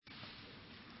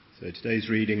So today's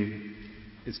reading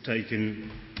is taken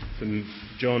from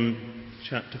John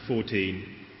chapter 14,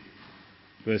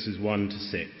 verses 1 to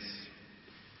 6.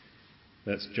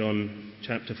 That's John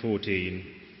chapter 14,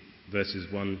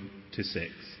 verses 1 to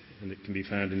 6. And it can be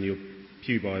found in your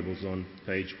Pew Bibles on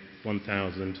page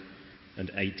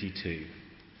 1082.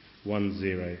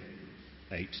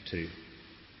 1082.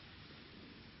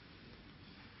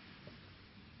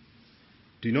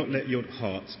 Do not let your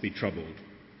hearts be troubled.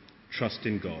 Trust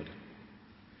in God.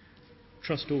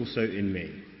 Trust also in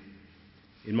me.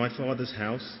 In my Father's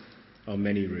house are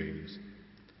many rooms.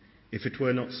 If it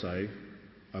were not so,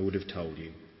 I would have told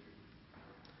you.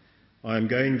 I am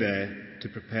going there to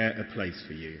prepare a place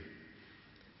for you.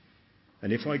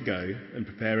 And if I go and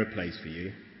prepare a place for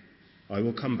you, I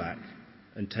will come back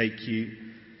and take you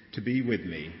to be with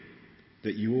me,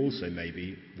 that you also may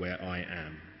be where I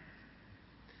am.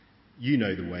 You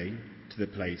know the way to the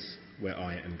place where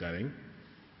I am going.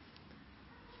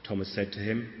 Thomas said to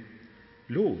him,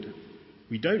 Lord,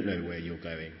 we don't know where you're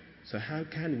going, so how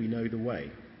can we know the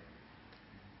way?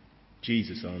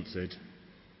 Jesus answered,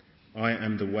 I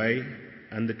am the way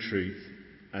and the truth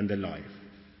and the life.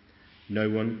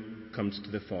 No one comes to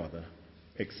the Father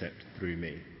except through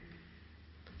me.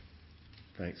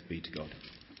 Thanks be to God.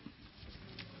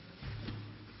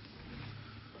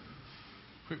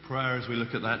 Quick prayer as we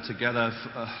look at that together.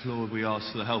 Lord, we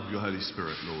ask for the help of your Holy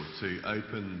Spirit, Lord, to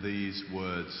open these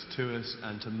words to us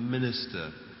and to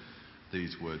minister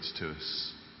these words to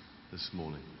us this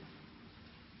morning.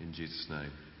 In Jesus'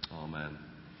 name, amen.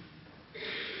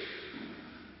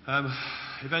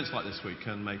 Events like this week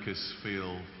can make us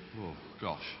feel,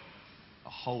 a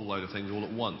whole load of things all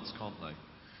at once, can't they?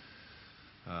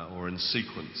 Or in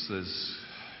sequence.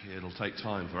 It'll take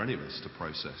time for any of us to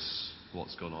process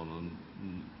what's gone on,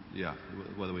 and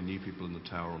whether we knew people in the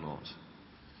tower or not.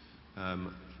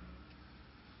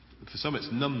 For some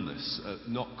it's numbness,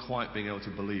 not quite being able to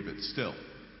believe it still.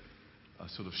 A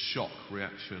sort of shock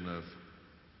reaction of,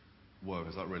 whoa,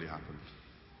 has that really happened?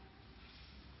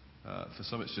 For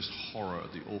some it's just horror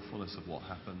at the awfulness of what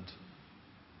happened,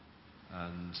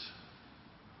 and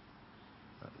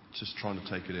just trying to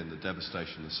take it in, the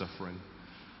devastation, the suffering.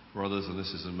 For others, and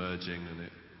this is emerging, and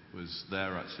it was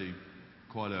there actually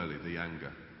quite early, the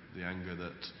anger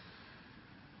that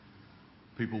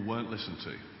people weren't listened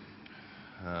to,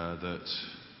 that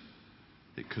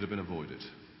it could have been avoided,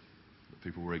 that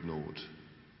people were ignored,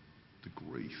 the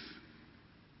grief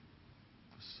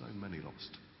for so many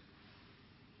lost.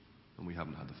 And we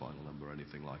haven't had the final number or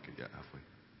anything like it yet,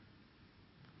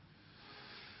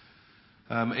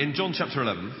 have we? In John chapter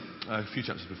 11, a few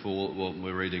chapters before what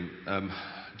we're reading,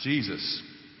 Jesus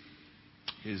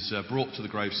is brought to the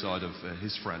graveside of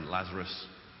his friend Lazarus.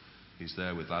 He's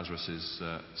there with Lazarus'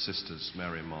 sisters,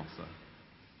 Mary and Martha.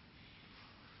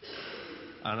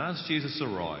 And as Jesus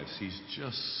arrives, he's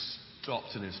just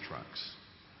stopped in his tracks.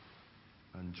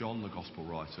 And John, the Gospel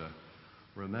writer,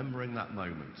 remembering that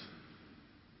moment,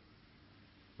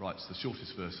 writes the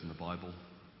shortest verse in the Bible.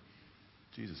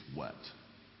 Jesus wept.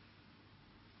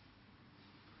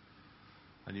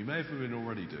 And you may have been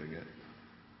already doing it,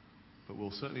 but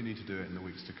we'll certainly need to do it in the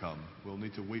weeks to come. We'll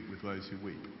need to weep with those who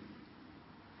weep.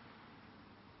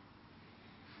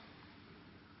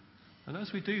 And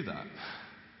as we do that,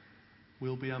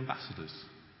 we'll be ambassadors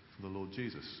for the Lord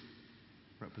Jesus,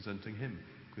 representing him,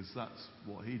 because that's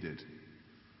what he did.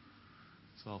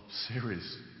 It's our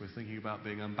series. We're thinking about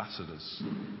being ambassadors.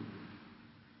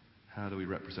 How do we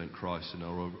represent Christ in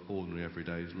our ordinary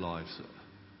everyday lives?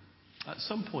 At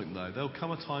some point, though, there'll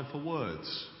come a time for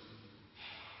words.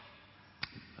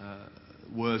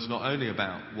 Words not only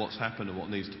about what's happened and what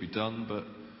needs to be done, but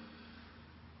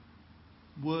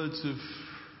words of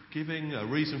giving a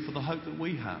reason for the hope that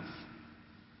we have.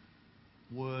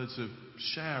 Words of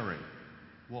sharing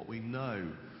what we know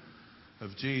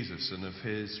of Jesus and of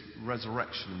his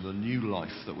resurrection and the new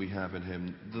life that we have in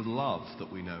him, the love that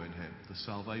we know in him, the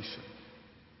salvation.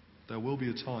 There will be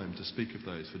a time to speak of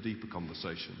those for deeper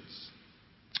conversations.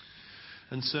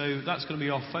 And so that's going to be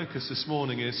our focus this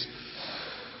morning, is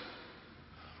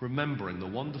remembering the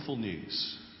wonderful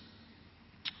news.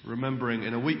 Remembering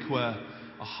in a week where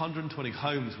 120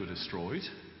 homes were destroyed,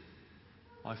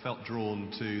 I felt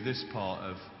drawn to this part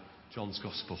of John's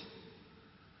Gospel,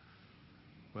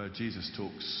 where Jesus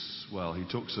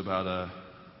talks about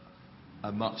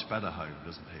a much better home,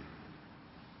 doesn't he?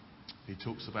 He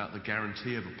talks about the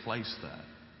guarantee of a place there.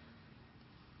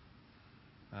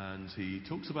 And he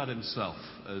talks about himself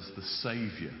as the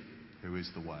Saviour who is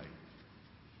the way.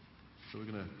 So we're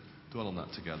going to dwell on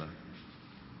that together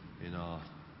in our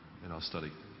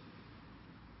study.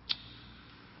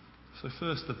 So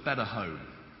first, the better home.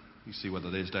 You see what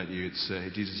it is, don't you?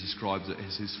 Jesus describes it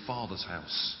as his Father's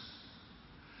house.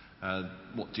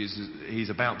 He's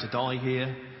about to die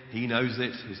here. He knows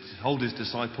it. He's told his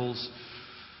disciples.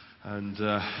 And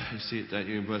you see it, don't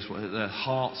you, in verse 1? Their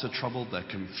hearts are troubled. They're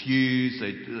confused.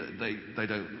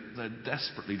 They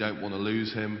desperately don't want to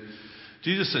lose him.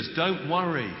 Jesus says, "Don't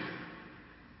worry.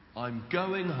 I'm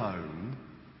going home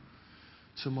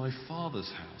to my Father's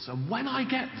house. And when I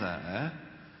get there,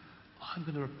 I'm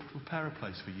going to prepare a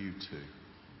place for you too.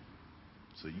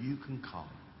 So you can come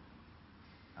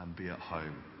and be at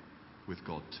home with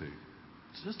God too."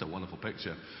 It's just a wonderful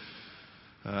picture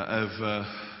of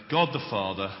God the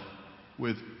Father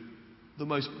with the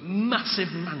most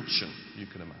massive mansion you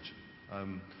can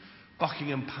imagine.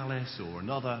 Buckingham Palace or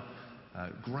another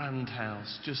grand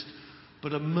house,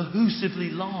 but a massively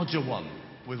larger one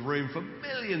with room for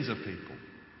millions of people.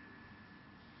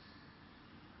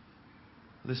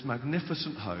 This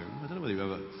magnificent home. I don't know whether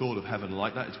you've ever thought of heaven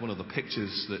like that. It's one of the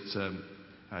pictures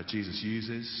that Jesus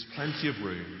uses. Plenty of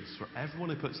rooms for everyone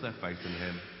who puts their faith in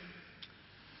him.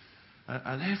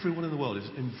 And everyone in the world is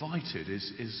invited,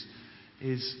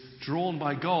 is drawn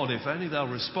by God, if only they'll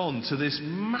respond, to this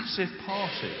massive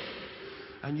party.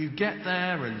 And you get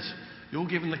there and you're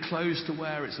given the clothes to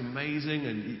wear. It's amazing.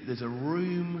 And there's a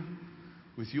room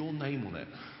with your name on it.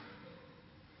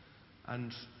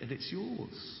 And it's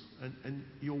yours. And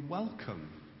you're welcome.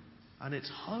 And it's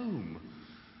home.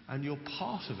 And you're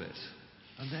part of it.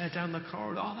 And they're down the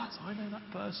corridor. I know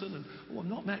that person. And I've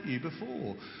not met you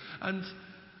before. And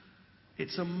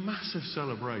it's a massive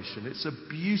celebration. It's a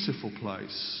beautiful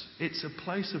place. It's a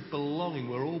place of belonging.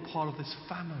 We're all part of this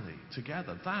family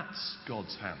together. That's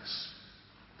God's house.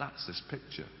 That's this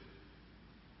picture.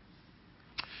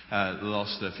 The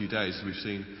last few days we've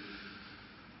seen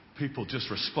people just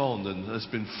respond, and there's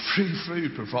been free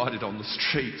food provided on the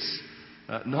streets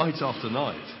night after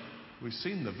night. We've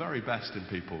seen the very best in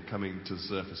people coming to the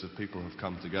surface, of people who've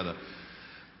come together.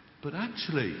 But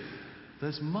actually,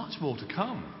 there's much more to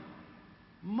come.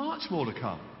 Much more to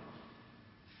come.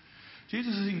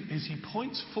 Jesus, as he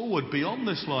points forward beyond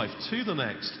this life to the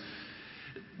next,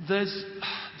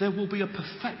 there will be a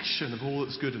perfection of all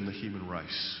that's good in the human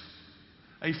race.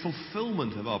 A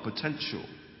fulfillment of our potential.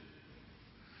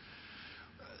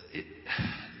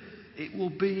 It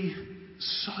will be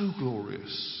so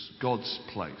glorious. God's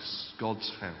place, God's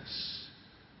house,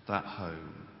 that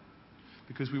home.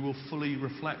 Because we will fully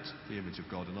reflect the image of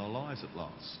God in our lives at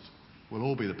last. We'll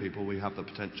all be the people we have the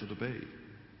potential to be.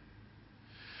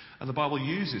 And the Bible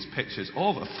uses pictures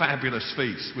of a fabulous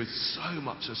feast with so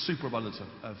much, a superabundance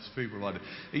of food provided.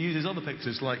 It uses other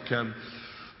pictures like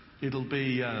it'll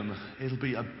be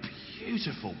a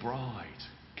beautiful bride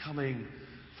coming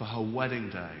for her wedding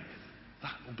day.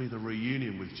 That will be the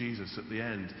reunion with Jesus at the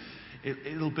end.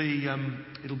 It'll be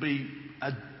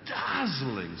a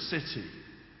dazzling city,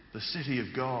 the city of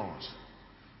God,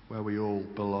 where we all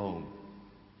belong.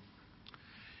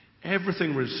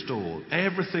 Everything restored,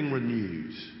 everything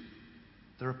renewed.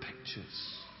 There are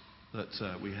pictures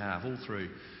that we have all through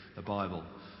the Bible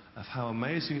of how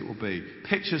amazing it will be.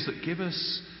 Pictures that give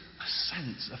us a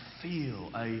sense, a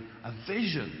feel, a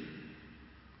vision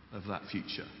of that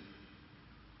future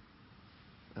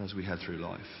as we head through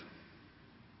life.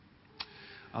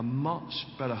 A much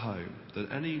better home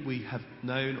than any we have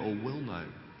known or will know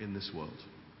in this world.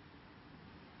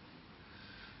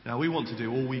 Now, we want to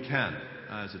do all we can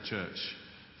as a church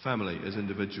family, as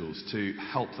individuals, to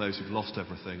help those who've lost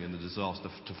everything in the disaster,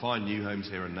 to find new homes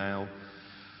here and now,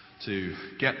 to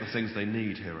get the things they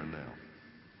need here and now.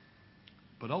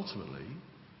 But ultimately,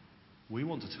 we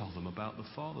want to tell them about the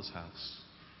Father's house,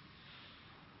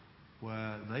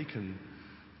 where they can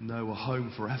know a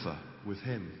home forever with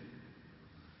Him,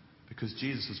 because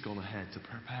Jesus has gone ahead to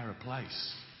prepare a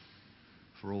place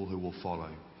for all who will follow.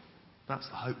 That's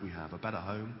the hope we have, a better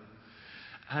home.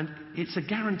 And it's a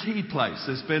guaranteed place.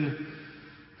 It's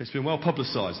been well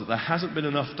publicised that there hasn't been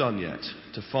enough done yet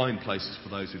to find places for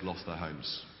those who've lost their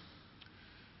homes.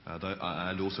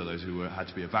 And also those who had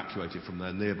to be evacuated from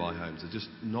their nearby homes. There's just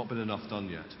not been enough done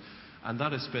yet. And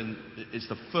that it's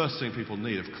the first thing people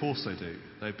need. Of course they do.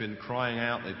 They've been crying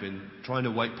out. They've been trying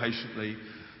to wait patiently.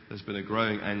 There's been a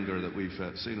growing anger that we've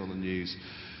seen on the news.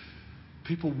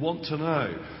 People want to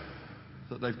know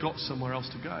that they've got somewhere else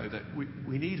to go, that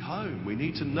we need home. We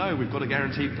need to know we've got a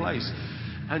guaranteed place.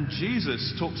 And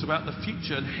Jesus talks about the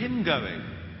future and Him going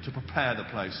to prepare the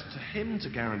place, to Him to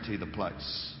guarantee the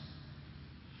place.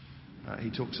 He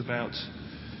talks about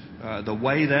the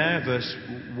way there, verse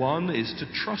 1, is to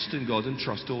trust in God and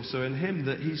trust also in Him,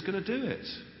 that He's going to do it.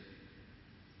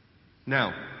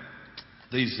 Now,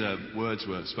 These words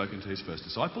were spoken to his first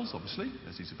disciples, obviously,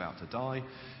 as he's about to die.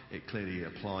 It clearly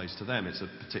applies to them. It's a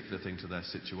particular thing to their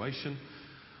situation.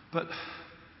 But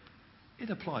it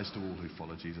applies to all who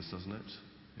follow Jesus, doesn't it?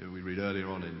 You know, we read earlier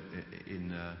on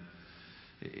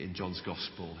in John's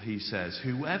Gospel, he says,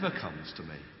 "Whoever comes to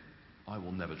me, I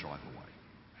will never drive away."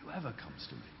 Whoever comes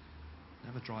to me,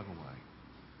 never drive away.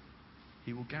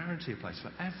 He will guarantee a place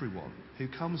for everyone who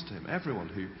comes to him, everyone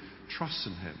who trusts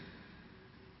in him.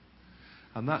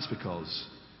 And that's because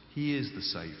he is the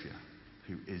Saviour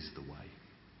who is the way.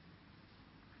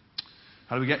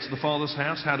 How do we get to the Father's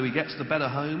house? How do we get to the better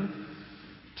home?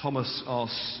 Thomas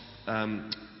asks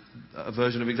a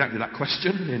version of exactly that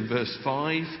question in verse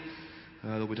 5.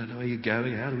 We don't know where you're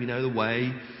going. How do we know the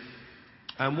way?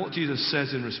 And what Jesus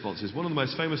says in response is one of the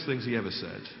most famous things he ever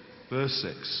said. Verse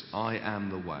 6, "I am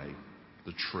the way,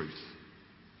 the truth,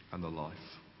 and the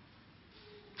life."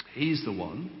 He's the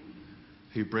one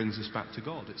who brings us back to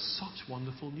God. It's such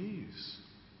wonderful news.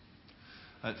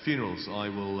 At funerals, I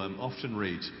will often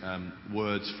read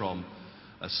words from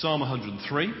Psalm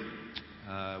 103,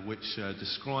 which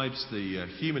describes the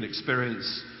human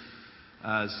experience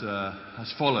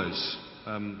as follows.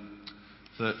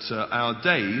 That our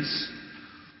days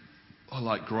are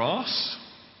like grass.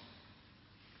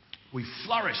 We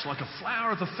flourish like a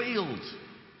flower of the field.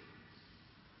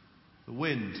 The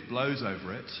wind blows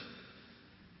over it,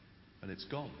 and it's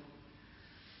gone.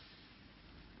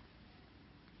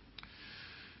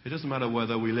 It doesn't matter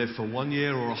whether we live for 1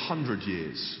 year or 100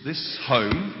 years. This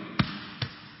home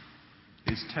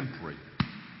is temporary.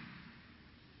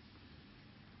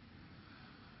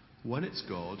 When it's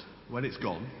gone,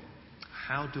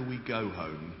 how do we go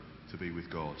home to be with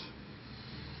God?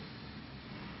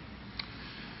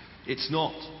 It's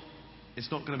not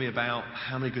going to be about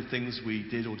how many good things we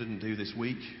did or didn't do this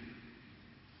week.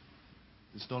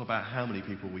 It's not about how many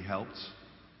people we helped.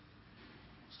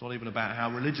 It's not even about how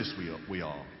religious we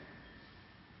are.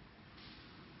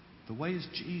 The way is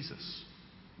Jesus.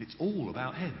 It's all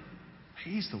about him.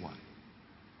 He's the way.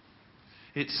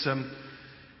 It's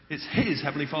his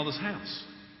Heavenly Father's house.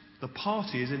 The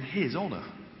party is in his honour.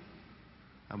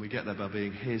 And we get there by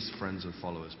being his friends and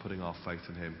followers, putting our faith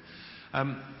in him.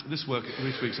 This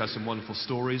week's has some wonderful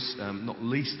stories, not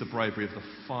least the bravery of the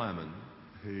firemen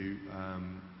who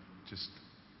just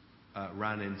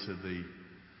ran into the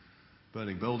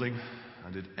burning building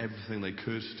and did everything they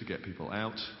could to get people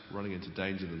out, running into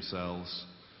danger themselves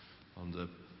under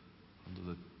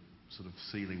the sort of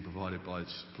ceiling provided by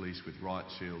police with riot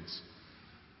shields.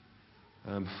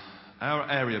 Our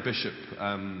area bishop,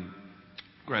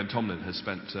 Graham Tomlin, has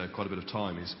spent quite a bit of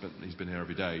time. He's been here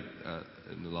every day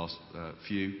in the last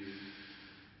few.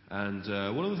 And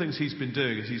one of the things he's been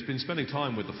doing is he's been spending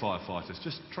time with the firefighters,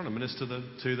 just trying to minister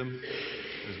to them.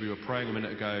 As we were praying a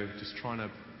minute ago, just trying to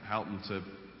help them to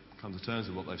come to terms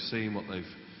with what they've seen, what they've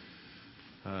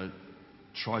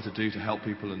tried to do to help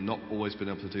people and not always been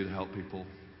able to do to help people.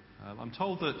 I'm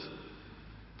told that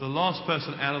the last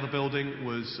person out of the building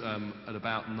was at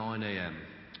about 9 a.m.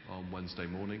 on Wednesday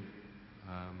morning.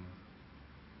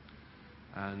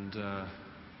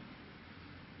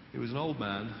 It was an old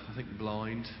man, I think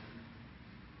blind,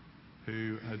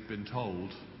 who had been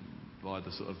told by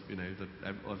the sort of,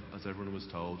 as everyone was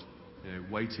told,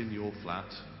 wait in your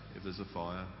flat if there's a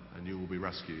fire and you will be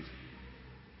rescued.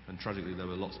 And tragically there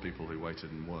were lots of people who waited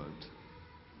and weren't.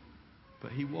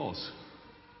 But he was.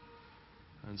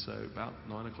 And so about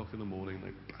 9 o'clock in the morning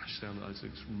they bashed down, it's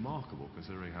remarkable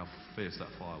considering how fierce that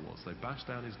fire was. They bashed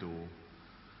down his door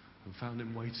and found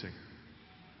him waiting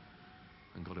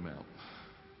and got him out.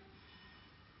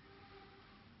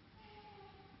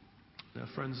 Now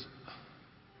friends,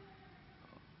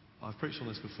 I've preached on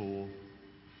this before,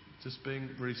 just being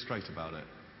really straight about it.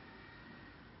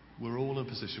 We're all in a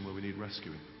position where we need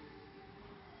rescuing.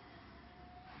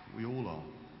 We all are.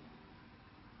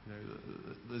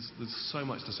 There's so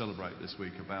much to celebrate this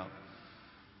week about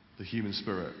the human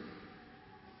spirit.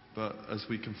 But as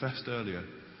we confessed earlier,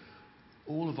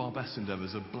 all of our best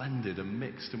endeavours are blended and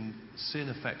mixed, and sin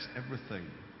affects everything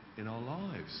in our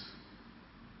lives.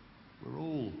 We're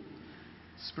all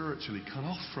spiritually cut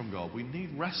off from God. We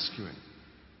need rescuing.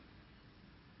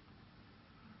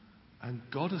 And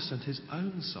God has sent his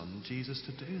own Son, Jesus,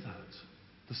 to do that.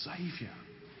 The Saviour.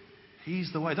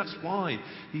 He's the way. That's why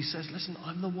he says, listen,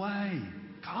 I'm the way.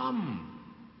 Come.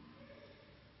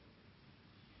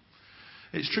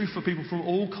 It's true for people from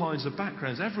all kinds of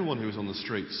backgrounds. Everyone who was on the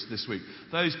streets this week.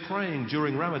 Those praying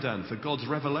during Ramadan for God's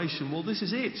revelation. Well, this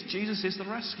is it. Jesus is the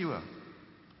rescuer.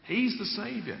 He's the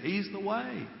Saviour. He's the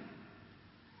way.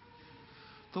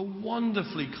 The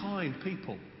wonderfully kind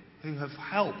people who have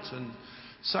helped and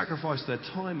sacrifice their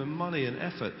time and money and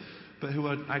effort, but who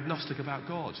are agnostic about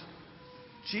God.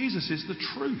 Jesus is the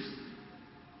truth.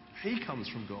 He comes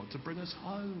from God to bring us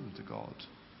home to God.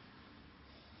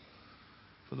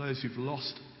 For those who've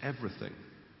lost everything,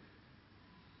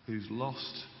 who's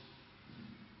lost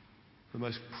the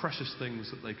most precious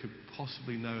things that they could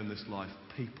possibly know in this life,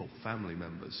 people, family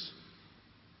members,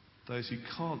 those who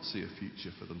can't see a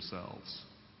future for themselves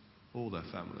or their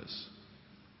families,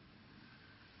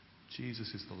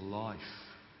 Jesus is the life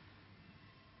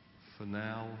for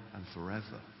now and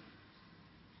forever.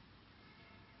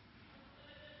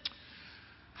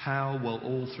 How? Well,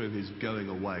 all through his going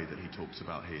away that he talks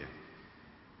about here.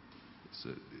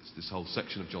 It's this whole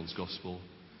section of John's Gospel.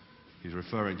 He's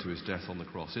referring to his death on the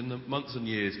cross. In the months and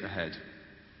years ahead,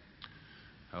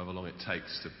 however long it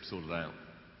takes to sort it out,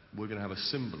 we're going to have a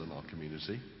symbol in our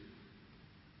community.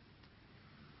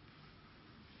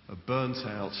 A burnt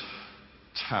out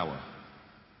tower.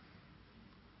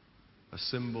 A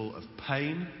symbol of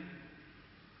pain,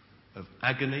 of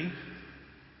agony,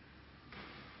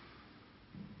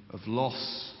 of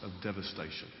loss, of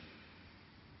devastation.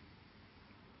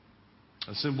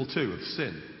 A symbol too of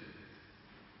sin,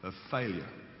 of failure,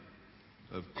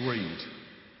 of greed,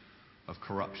 of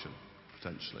corruption,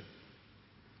 potentially,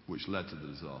 which led to the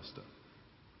disaster.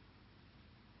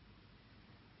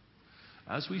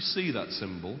 As we see that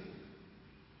symbol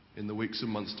in the weeks and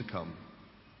months to come,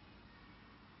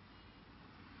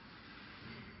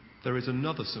 there is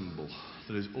another symbol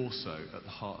that is also at the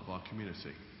heart of our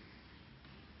community,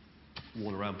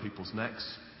 worn around people's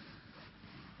necks,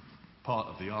 part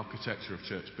of the architecture of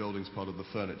church buildings, part of the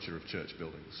furniture of church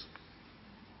buildings.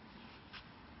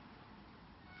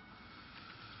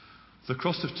 The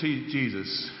cross of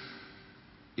Jesus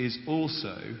is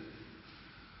also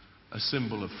a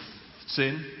symbol of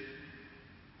sin,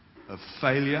 of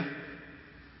failure,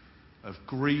 of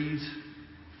greed,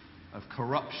 of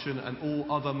corruption, and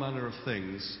all other manner of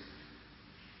things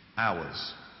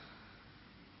ours.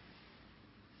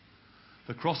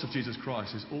 The cross of Jesus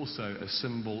Christ is also a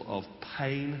symbol of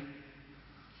pain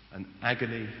and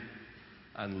agony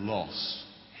and loss,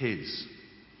 his.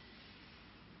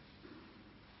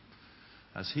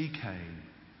 As he came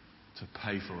to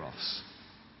pay for us,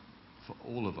 for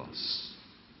all of us,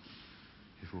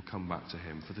 if we'll come back to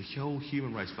him, for the whole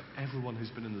human race, for everyone who's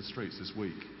been in the streets this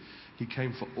week. He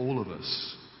came for all of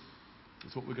us.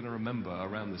 It's what we're going to remember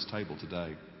around this table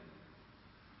today.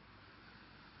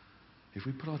 If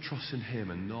we put our trust in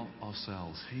him and not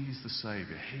ourselves, he's the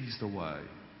Saviour, he's the way.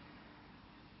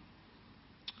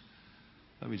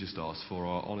 Let me just ask for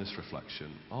our honest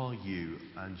reflection. Are you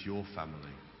and your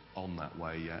family on that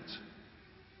way yet?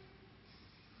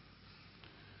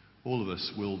 All of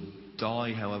us will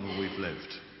die however we've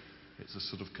lived. It's a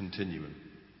sort of continuum.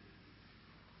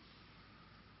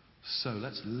 So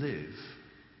let's live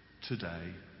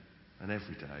today and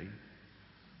every day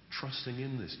trusting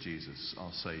in this Jesus,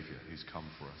 our Saviour, who's come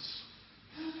for us.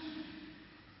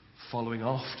 Following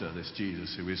after this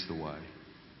Jesus who is the way,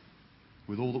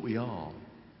 with all that we are.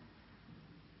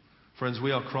 Friends,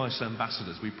 we are Christ's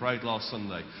ambassadors. We prayed last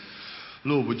Sunday,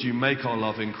 Lord, would you make our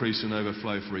love increase and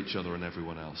overflow for each other and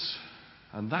everyone else?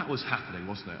 And that was happening,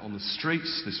 wasn't it? On the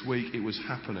streets this week, it was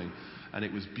happening, and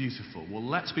it was beautiful. Well,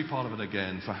 let's be part of it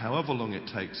again for however long it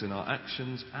takes in our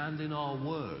actions and in our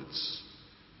words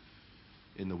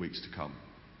in the weeks to come,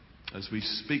 as we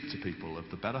speak to people of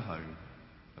the better home,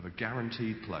 of a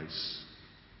guaranteed place,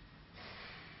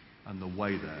 and the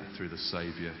way there through the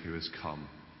Saviour who has come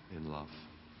in love.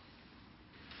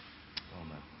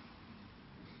 Amen.